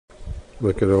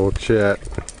Look at old Chet.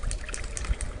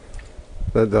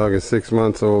 That dog is 6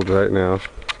 months old right now.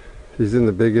 He's in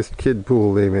the biggest kid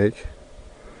pool they make.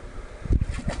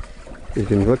 You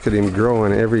can look at him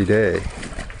growing every day.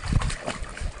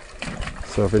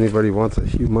 So if anybody wants a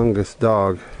humongous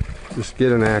dog, just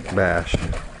get an AKBASH.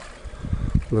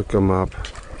 Look him up.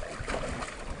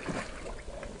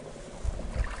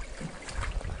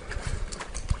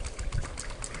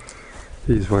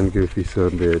 He's one goofy son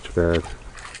of a bitch, man.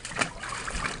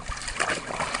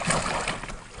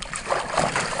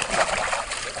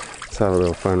 Let's have a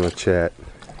little fun with Chet.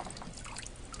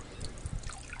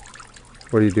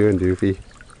 What are you doing, Doofy?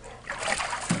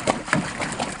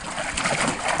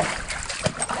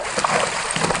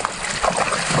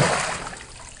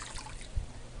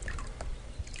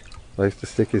 Likes to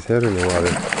stick his head in the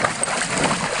water.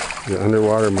 The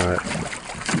underwater mutt.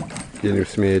 Get him,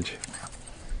 Smidge.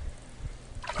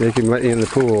 Make him let you in the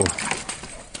pool.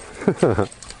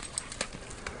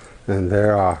 And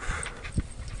they're off.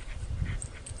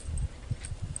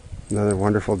 Another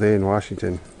wonderful day in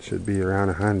Washington. Should be around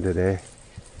 100 today.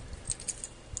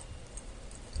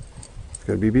 It's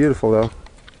going to be beautiful though.